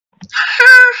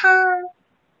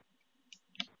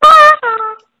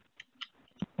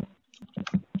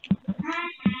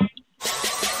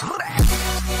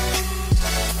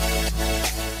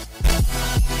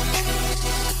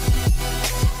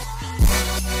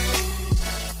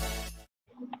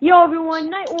Yo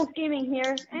everyone, Nightwolf Gaming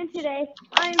here, and today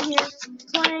I'm here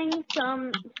playing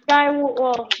some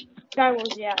Skywars,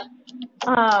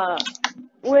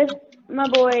 with my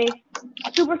boy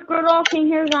SuperSquirtle, King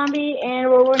Hair Zombie, and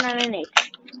Robo998.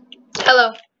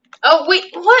 Hello. Oh wait,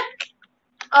 what?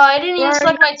 Oh, I didn't even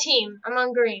select my team. I'm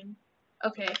on green.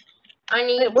 Okay.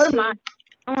 Wait, what am I?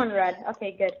 I'm on red.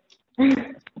 Okay, good.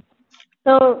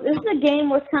 So this is a game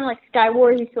where it's kind of like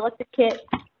Skywars. You select a kit.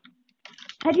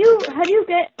 How do you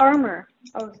get armor?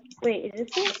 Oh wait, is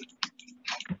this it?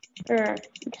 Or I guess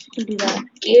you can do that.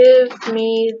 Give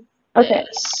me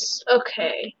this.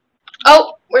 Okay.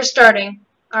 Oh, we're starting.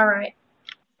 Alright.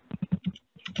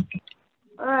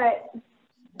 Alright.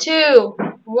 2,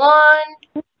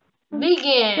 1,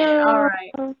 begin.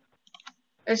 Alright.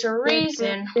 There's a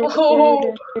reason.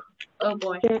 Oh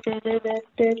boy.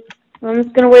 I'm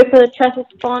just gonna wait for the chest to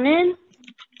spawn in.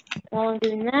 While I'm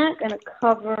doing that, gonna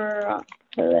cover up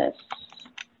for this.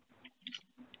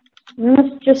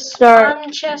 Let's just start.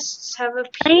 Some chests have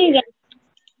appeared.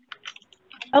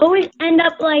 I always end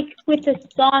up like with the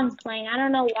song playing. I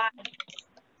don't know why.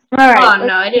 Alright. Oh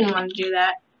no, I didn't want to do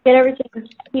that. Get everything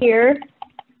here.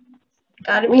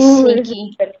 Gotta be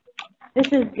sneaky. This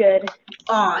is good.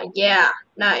 Oh yeah,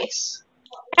 nice.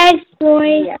 Nice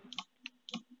boy. Yeah.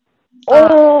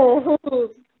 Oh,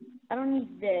 I don't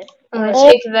need this. I'm gonna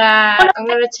take that. I'm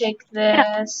gonna take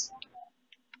this.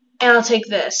 And I'll take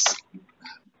this.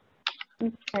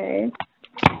 Okay.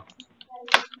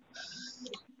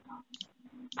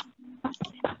 I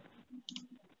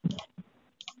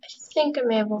think I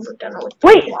may have overdone it with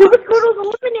Wait,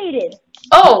 SuperSquirtle's eliminated!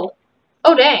 Oh!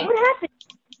 Oh dang. What happened?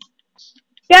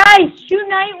 Guys, shoot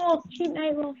Nightwolf, shoot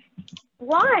Nightwolf.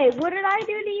 Why? What did I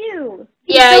do to you?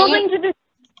 Yeah,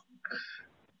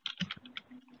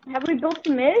 Have we built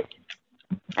the mid?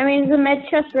 I mean, is the med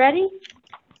chest ready?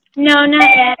 No,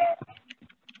 not yet.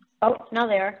 Oh, now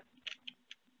they are.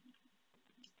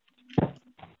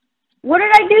 What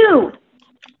did I do?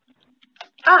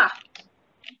 Ah.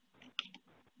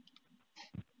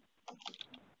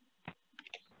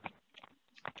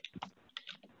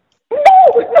 No,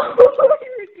 I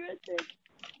regret this.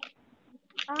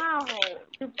 Ow,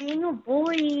 you're being a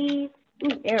bully.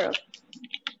 Ooh, arrow.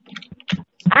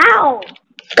 Ow!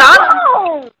 Got him!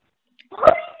 No! How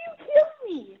did you kill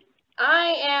me?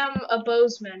 I am a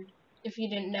bowsman, if you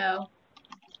didn't know.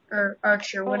 Or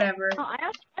archer, whatever. Oh, I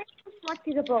also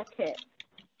selected a bow kit.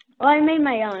 Well, I made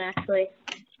my own, actually.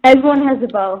 Everyone has a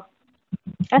bow.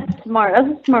 That's smart. That's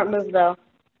a smart move, though.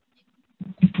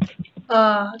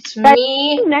 It's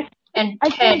me and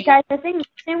Teddy. Guys, I think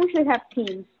we should have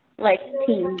teams. Like,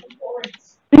 teams.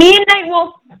 Me and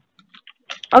Nightwolf.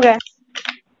 Okay.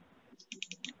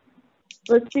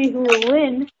 Let's see who will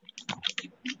win.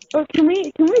 Or can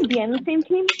we be on the same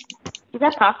team? Is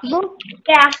that possible?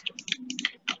 Yeah.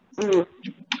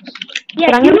 Yeah,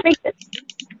 but I'm gonna make this.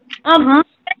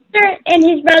 Esther and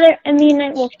his brother and me and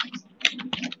Nightwolf.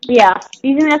 Yeah.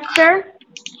 Using Esther?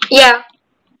 Yeah.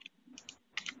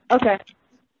 Okay.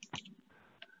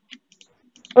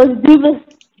 Let's do this,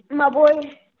 my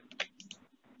boy.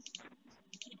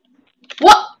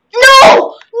 What?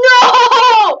 No!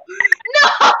 No! No!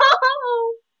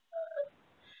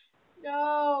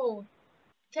 No!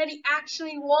 Teddy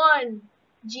actually won.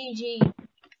 GG.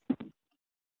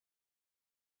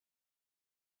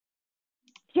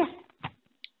 Yeah.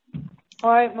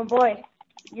 All right, my boy.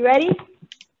 You ready?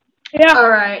 Yeah. All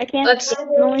right. Let's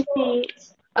only see.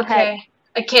 Okay.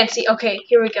 I can't see. Okay,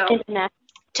 here we go. Internet.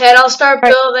 Ted, I'll start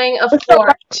building a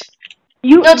fort.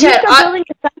 No, Ted, start building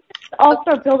the fence. I'll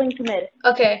start building to mid.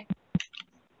 Okay.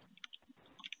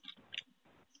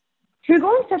 Should we go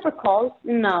on separate calls?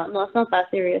 No, it's not that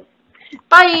serious.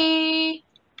 Bye.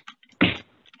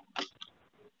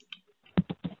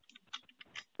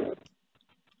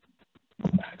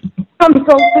 I'm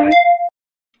so sorry.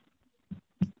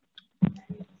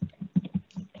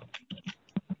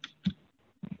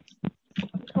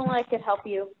 If only I could help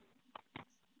you.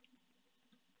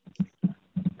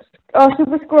 Oh,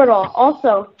 SuperSquirtle.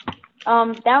 Also,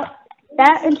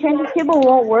 that enchanted table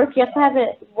won't work. You have to have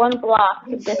it one block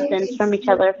distance from each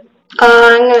other.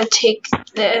 I'm gonna take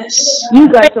this. You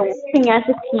guys are working as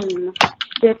a team.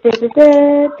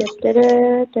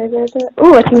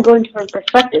 Ooh, I can go into different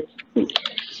perspectives.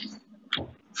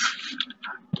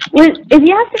 If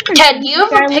you have different. Ted, do you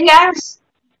have a pickaxe?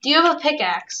 Do you have a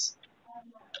pickaxe?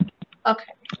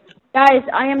 Okay. Guys,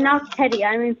 I am not Teddy.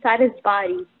 I'm inside his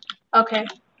body. Okay.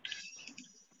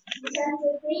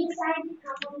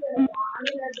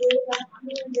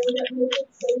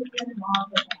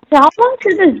 So how long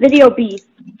should this video be?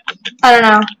 I don't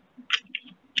know.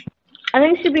 I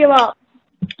think it should be about,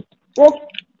 well,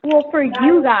 Well, for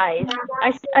you guys,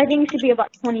 I think it should be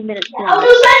about 20 minutes long.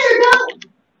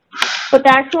 But the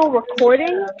actual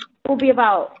recording will be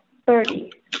about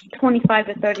 25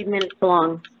 to 30 minutes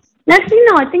long. Actually,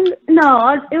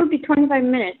 no, it would be 25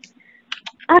 minutes.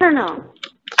 I don't know.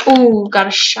 Ooh, got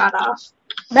a shot off.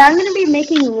 But I'm going to be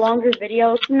making longer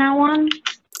videos from now on.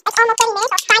 It's almost 30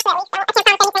 minutes. I'll try to at least. I can't promise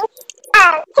anything.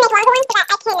 To make longer ones so that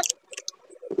I can. Okay, I'm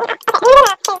going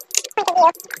to point the view.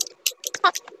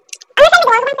 Okay. I'm going to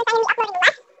try to make longer ones since I'm going to be uploading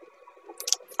less.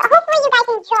 So hopefully you guys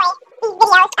enjoy these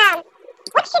videos.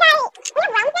 What should I... We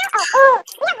have rounds now?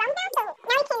 We have rounds now, so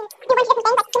now we can do a bunch of different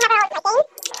things. Like, we have our my game.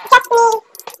 Just me.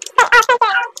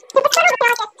 SuperSquirtle, we can all just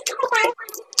sit down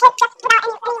with just without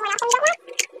anyone else we don't want.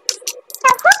 So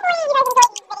hopefully you guys enjoy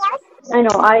these videos.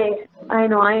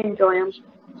 I enjoy them.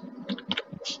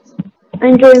 I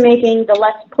enjoy making the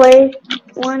Let's Play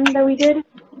one that we did.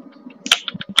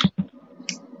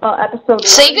 Episode 1.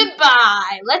 Say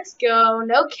goodbye. Let's go.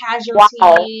 No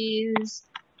casualties.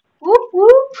 Wow. Whoop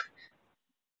whoop.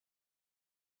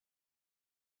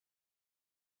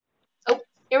 Oh,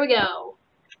 here we go.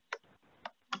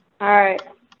 Alright.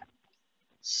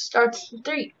 Starts in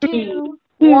 3, 2,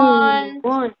 1,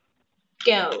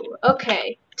 go.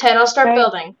 Okay. Ted, I'll start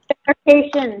building.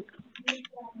 Location.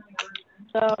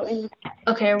 So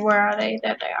Okay, where are they?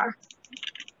 There they are.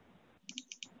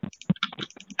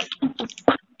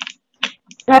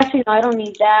 Actually, no, I don't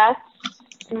need that.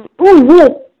 Ooh,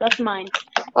 wood. That's mine.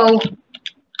 Oh.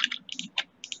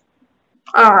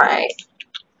 Alright.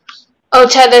 Oh,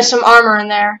 Ted, there's some armor in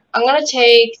there. I'm gonna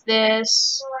take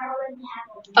this.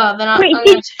 Oh, then Wait, I'm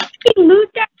did you lose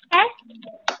that chest?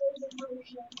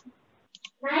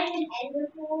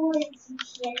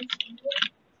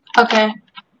 Okay.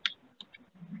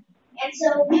 And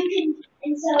so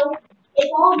if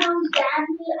all goes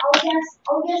badly,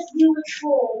 I'll just do a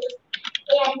troll.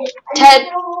 And Ted.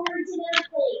 go over to their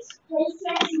place. Place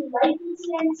TNT, light the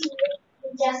TNT,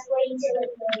 and just wait until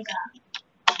it goes up.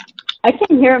 I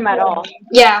can't hear him at all.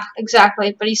 Yeah,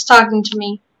 exactly. But he's talking to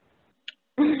me.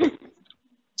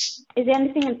 Is there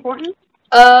anything important?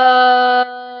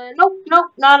 Nope,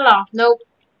 not at all. Nope.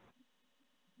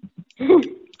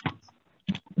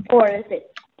 Or is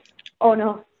it? Oh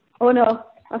no.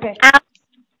 Okay.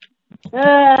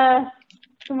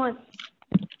 Come on.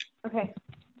 Okay.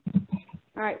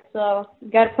 Alright, so you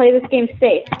gotta play this game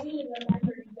safe.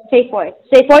 Safe way.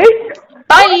 Safe way?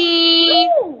 Bye!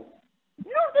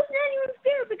 No, that's not even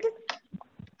fair because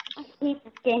I hate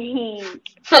this game.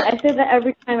 I say that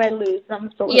every time I lose. I'm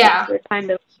so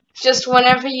kind of. Just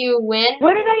whenever you win.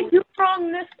 What did I do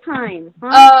wrong this time?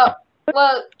 Huh?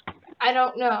 Well, I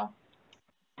don't know.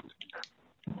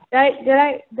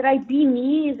 Did I be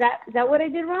me? Is that what I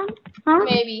did wrong? Huh?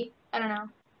 Maybe. I don't know.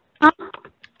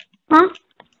 Huh?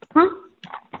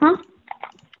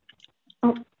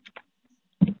 Oh.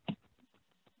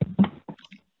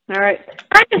 Alright.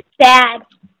 I'm just sad.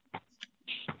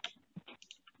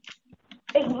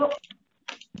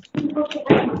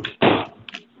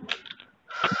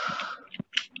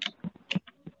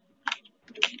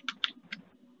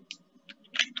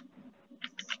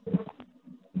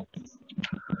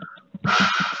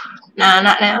 Nah,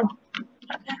 not now.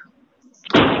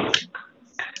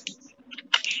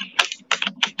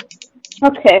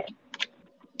 Okay.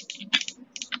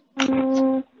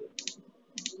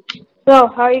 So,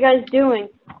 how are you guys doing?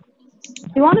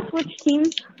 Do you want to switch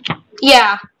teams?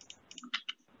 Yeah.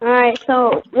 Alright,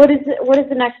 so what is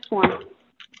the next one?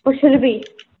 What should it be?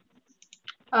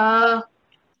 I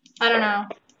don't know.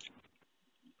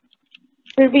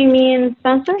 Should it be me and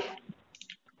Spencer?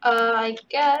 I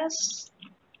guess.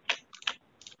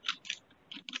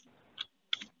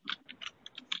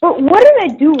 But what did I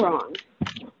do wrong?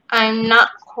 I'm not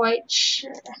quite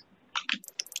sure.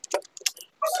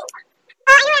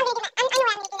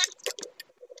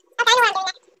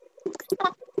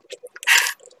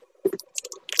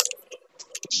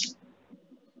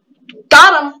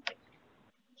 Got him.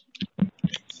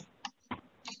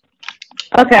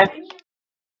 Okay.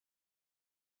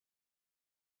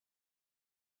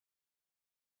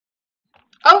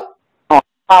 Oh.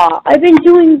 I've been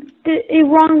doing it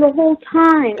wrong the whole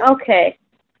time. Okay.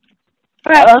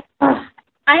 Alright.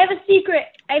 I have a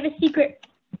secret.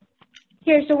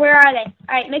 Here, so where are they?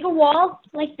 Alright, make a wall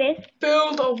like this.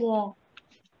 Build a wall.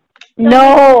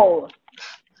 No.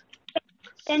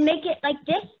 Then make it like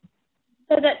this,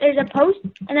 so that there's a post,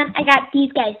 and then I got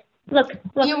these guys. Look.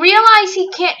 You realize he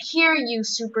can't hear you,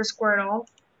 SuperSquirtle.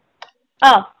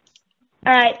 Oh.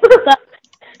 Alright.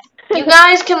 You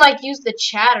guys can, like, use the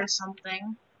chat or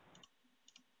something.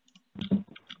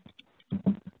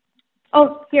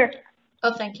 Oh, here.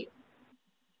 Oh, thank you.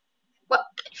 What?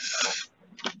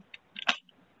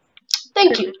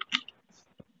 Thank you.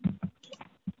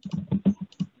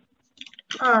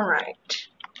 Alright.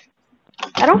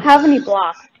 I don't have any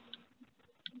blocks.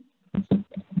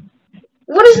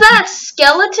 What is that?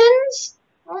 Skeletons?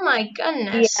 Oh my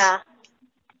goodness. Yeah.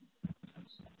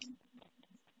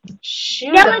 Shoot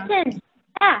 'em. Skeleton!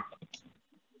 Ah!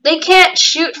 They can't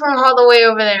shoot from all the way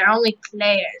over there. Only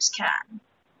players can.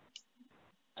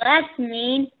 That's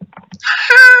mean.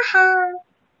 Ha ha.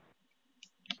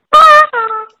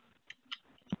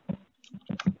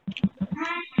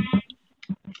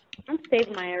 I'm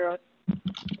saving my arrows.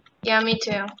 Yeah, me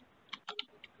too.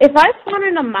 If I spawn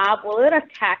in a mob, will it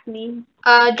attack me?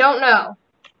 Don't know.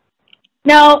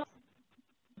 No.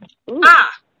 Ooh. Ah!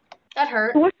 That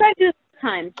hurt. So what should I do this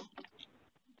time?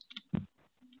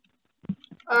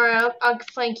 Alright, I'll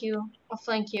flank you. I'll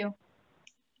flank you.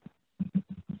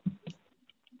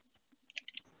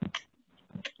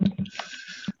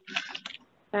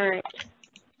 Alright.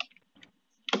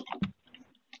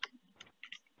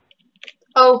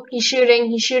 Oh, he's shooting.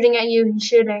 He's shooting at you. He's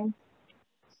shooting.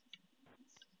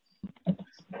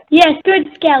 Yes,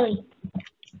 good, Skelly.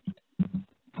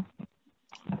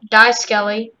 Die,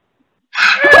 Skelly.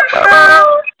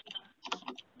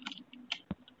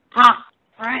 Ha!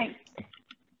 Pranked.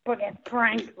 Forget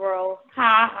pranked, bro.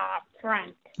 Ha ha,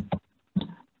 pranked.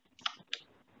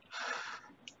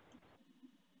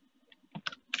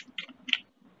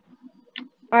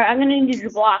 Alright, I'm gonna need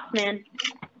your blocks, man.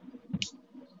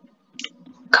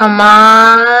 Come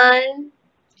on.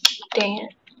 Dang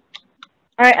it.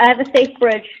 Alright, I have a safe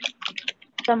bridge.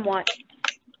 Somewhat.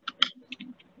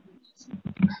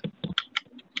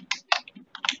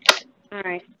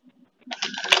 Alright.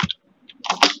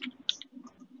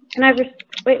 Can I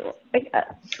wait,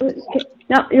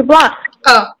 no, your blocks.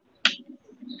 Oh.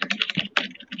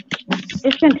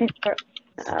 It's gonna take for,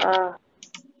 I've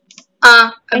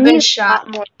I been need a shot.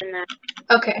 lot more than that.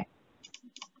 Okay.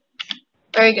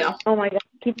 There you go. Oh my god,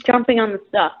 keep jumping on the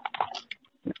stuff.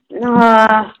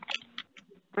 Alright,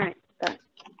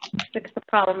 fix the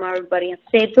problem, everybody, and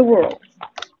save the world.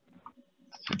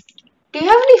 Do you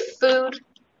have any food?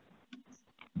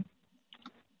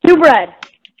 2 bread.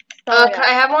 Can I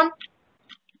have one?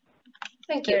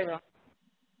 Thank There you you. go.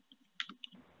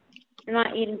 You're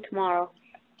not eating tomorrow.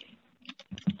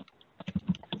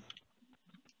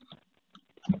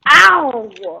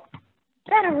 Ow!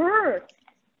 That hurt.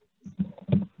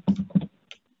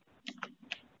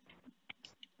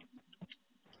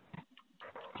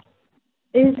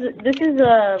 This is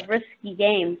a risky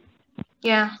game.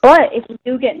 Yeah. But if you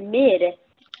do get mid,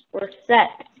 we're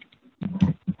set.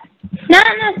 Not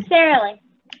necessarily.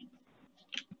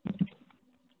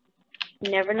 You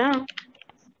never know.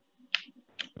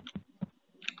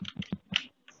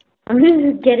 I'm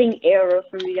just getting arrows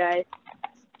from you guys.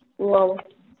 Lol.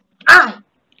 Ah!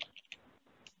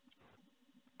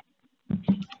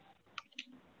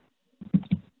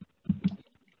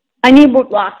 I need more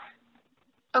blocks.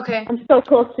 Okay. I'm so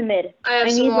close to mid. I have I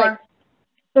some need more. like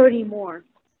 30 more.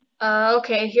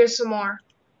 Okay, here's some more.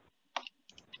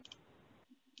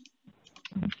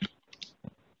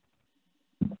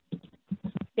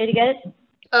 Did you get it?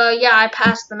 Yeah, I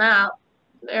passed them out.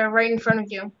 They're right in front of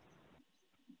you.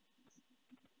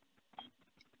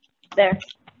 There.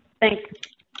 Thanks.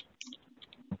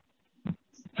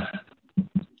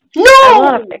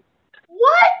 No!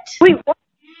 What? Wait, what?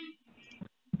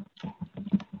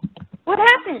 What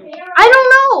happened? I don't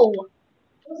know.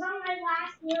 It was on my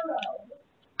last hero.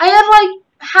 I had like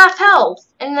half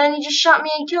health, and then he just shot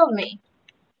me and killed me.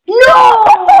 No!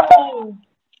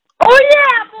 Oh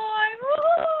yeah, boy!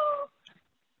 Woo-hoo!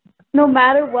 No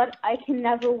matter what, I can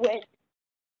never win.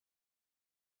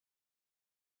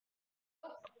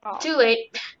 Oh. Too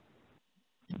late.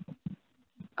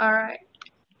 Alright.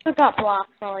 I got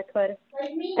blocks all I could.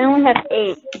 Like me. I only have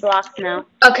 8 blocks now.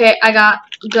 Okay, I got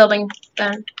building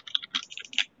then.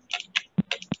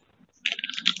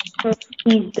 Those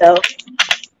keys, though.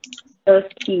 Those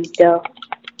keys, though.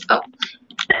 Oh.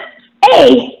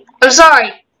 Hey! I'm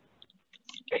sorry.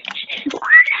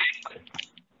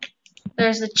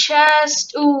 There's the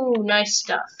chest. Ooh, nice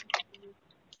stuff.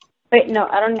 Wait, no,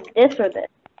 I don't need this or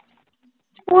this.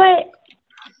 What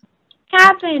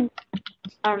happened?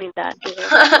 I don't need that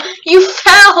either. You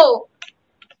fell!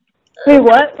 Wait,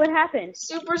 what? What happened?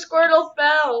 SuperSquirtle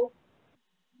fell.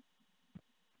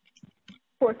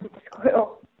 Poor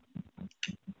SuperSquirtle.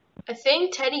 I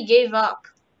think Teddy gave up.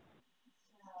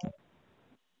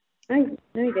 No,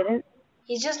 you didn't.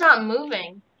 He's just not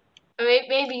moving. Or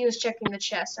maybe he was checking the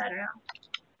chest. I don't know.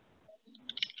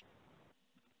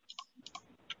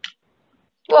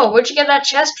 Whoa, where'd you get that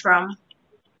chest from?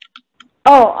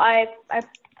 Oh, I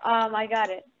got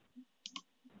it.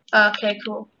 Okay,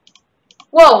 cool.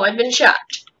 Whoa, I've been shot.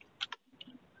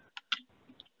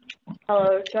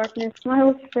 Hello, darkness, my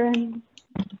old friend.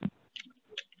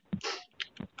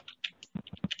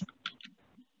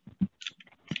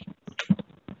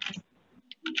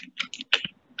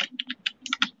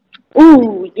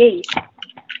 Ooh, yay.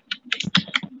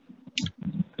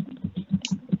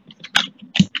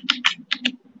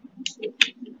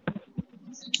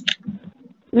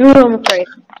 No, I'm afraid.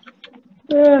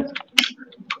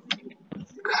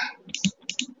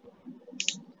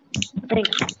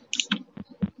 Thanks.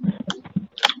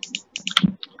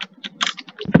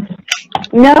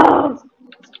 No!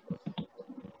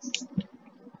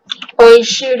 Oh, he's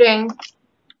shooting.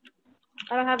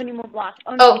 I don't have any more blocks.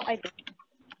 Oh, no, Oh. I do.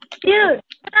 Dude,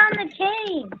 put on the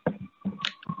chain!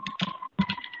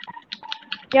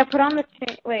 Yeah, put on the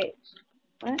chain. Wait.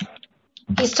 What?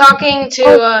 He's talking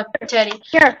to Teddy.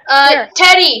 Here.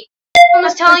 Teddy! I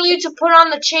was telling you to put on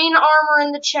the chain armor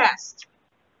in the chest.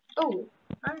 Oh,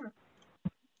 armor.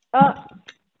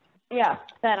 Yeah,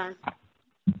 that on.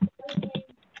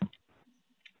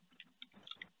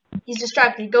 He's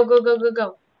distracted. Go, go, go, go,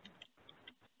 go.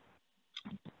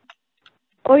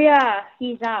 Oh, yeah,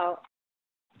 he's out.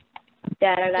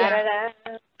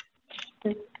 Da-da-da-da-da.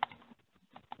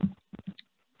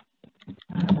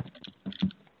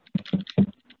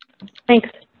 Thanks.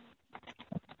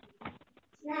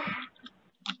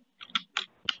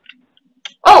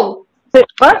 Oh! Wait,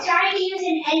 what? Trying to use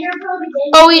an ender pearl to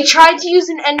get Oh, he tried to use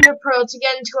an ender pearl to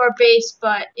get into our base,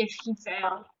 but if he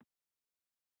failed.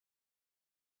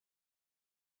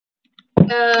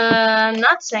 I'm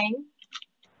not saying.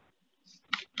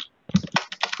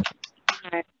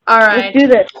 Alright. Let's do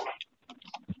this.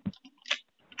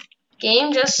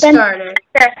 Game just started.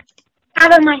 Here,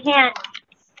 out of my hand.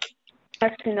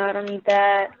 Actually, no, I don't need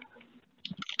that.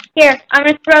 Here, I'm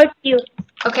gonna throw it to you.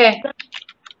 Okay.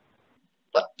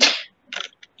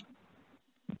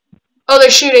 Oh, they're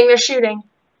shooting, they're shooting.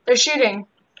 They're shooting.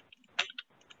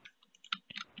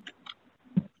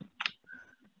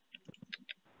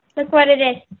 Look what it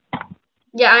is.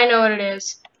 Yeah, I know what it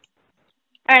is.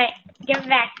 Alright, give it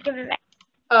back, give it back.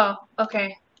 Oh,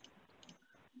 okay.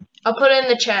 I'll put it in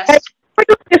the chest. We're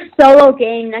doing a solo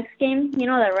game next game. You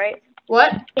know that, right?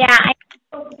 What? Yeah,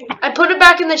 I put it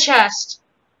back in the chest.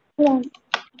 Yeah.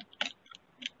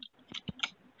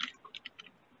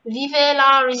 Vive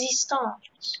la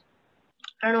résistance.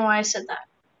 I don't know why I said that.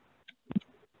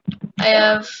 I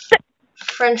have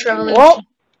French Revolution.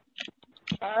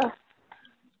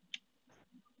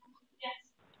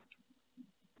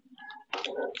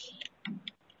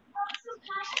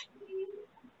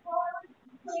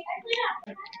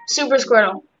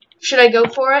 SuperSquirtle. Should I go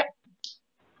for it?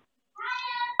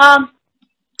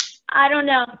 I don't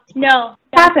know. No.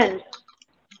 Happened.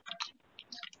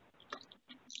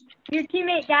 Your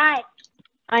teammate died.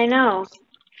 I know.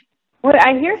 Wait,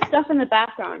 I hear stuff in the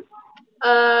background.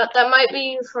 That might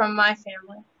be from my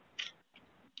family.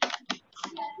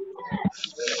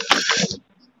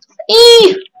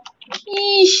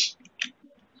 Eesh!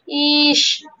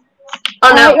 Eesh!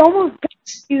 Oh no. I almost got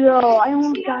you though. I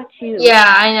almost got you. Yeah,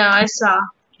 I know, I saw.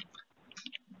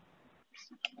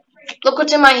 Look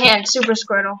what's in my hand,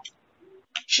 SuperSquirtle.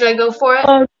 Should I go for it?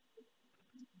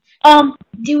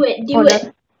 Do it, do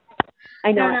it.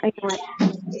 I know it.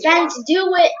 Spence,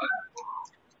 do it.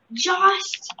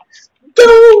 Just do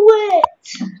it.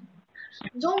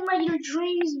 Don't let your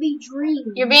dreams be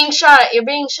dreams. You're being shot at. You're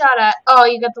being shot at. Oh,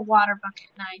 you got the water bucket.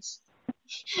 Nice.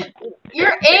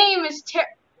 Your aim is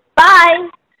Bye.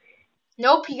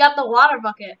 Nope, he got the water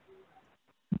bucket.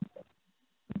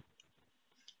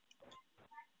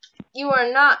 You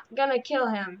are not gonna kill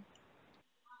him.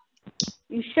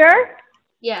 You sure?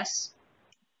 Yes.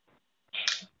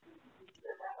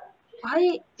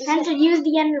 Why? Spencer, use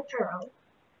the ender pearl.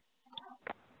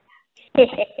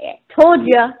 Told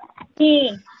ya.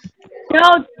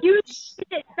 No, you did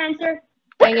it, Spencer.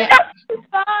 Dang it.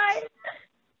 Bye.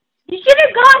 You should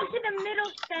have gone to the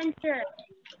middle, Spencer.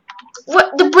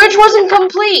 What? The bridge wasn't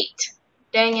complete.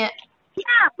 Dang it.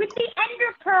 Yeah, with the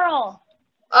ender pearl.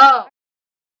 Oh.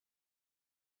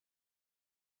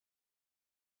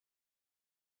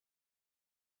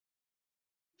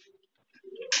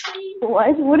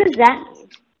 What? What does that mean?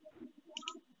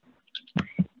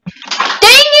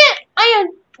 Dang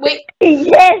it! Wait.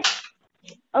 Yes!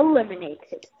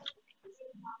 Eliminated.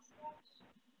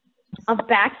 I'm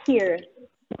back here.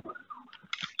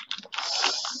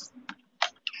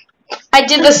 I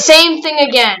did the same thing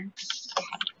again.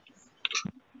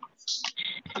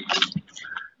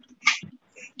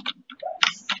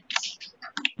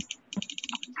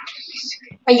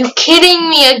 Are you kidding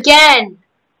me again?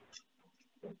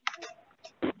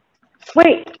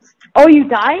 Wait. Oh, you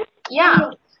died?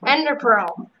 Yeah, Ender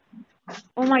Pearl.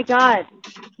 Oh my god.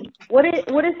 What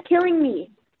is killing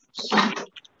me?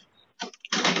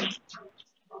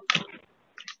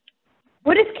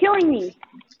 What is killing me?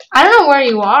 I don't know where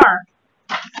you are.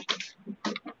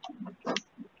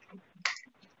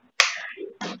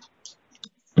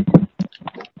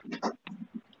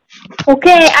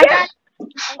 Okay, I got.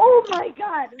 Oh my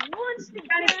god! Once again,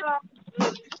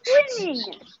 winning.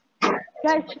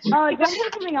 Guys, do you want to play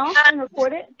something else and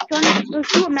record it?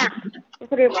 Let's do a map. The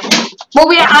three of us. Well,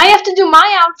 I have to do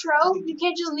my outro. You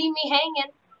can't just leave me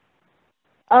hanging.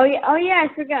 Oh yeah, I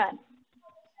forgot.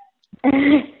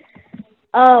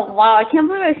 Oh wow, I can't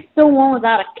believe I still won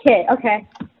without a kit. Okay.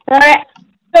 Alright.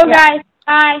 So guys,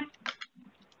 bye.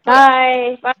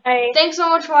 Bye. Bye. Thanks so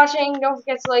much for watching. Don't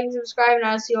forget to like and subscribe, and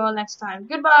I'll see you all next time.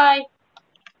 Goodbye.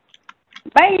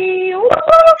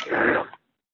 Bye.